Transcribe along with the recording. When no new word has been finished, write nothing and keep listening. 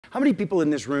How many people in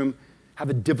this room have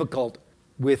a difficult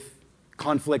with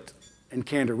conflict and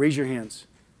candor? Raise your hands.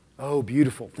 Oh,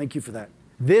 beautiful. Thank you for that.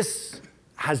 This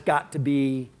has got to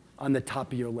be on the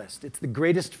top of your list. It's the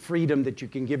greatest freedom that you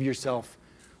can give yourself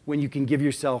when you can give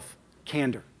yourself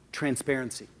candor,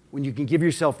 transparency, when you can give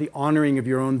yourself the honoring of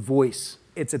your own voice.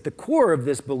 It's at the core of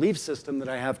this belief system that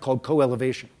I have called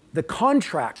co-elevation. The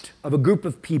contract of a group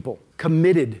of people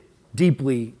committed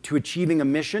deeply to achieving a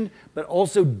mission, but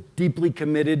also deeply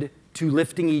committed to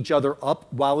lifting each other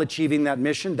up while achieving that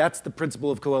mission. That's the principle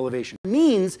of co-elevation. It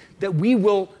means that we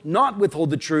will not withhold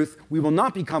the truth. We will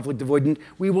not be conflict avoidant.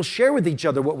 We will share with each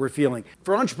other what we're feeling.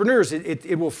 For entrepreneurs,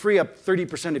 it will free up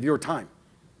 30% of your time.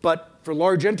 But for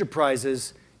large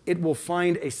enterprises, it will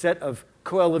find a set of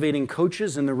co-elevating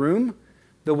coaches in the room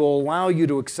that will allow you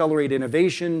to accelerate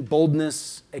innovation,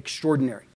 boldness, extraordinary.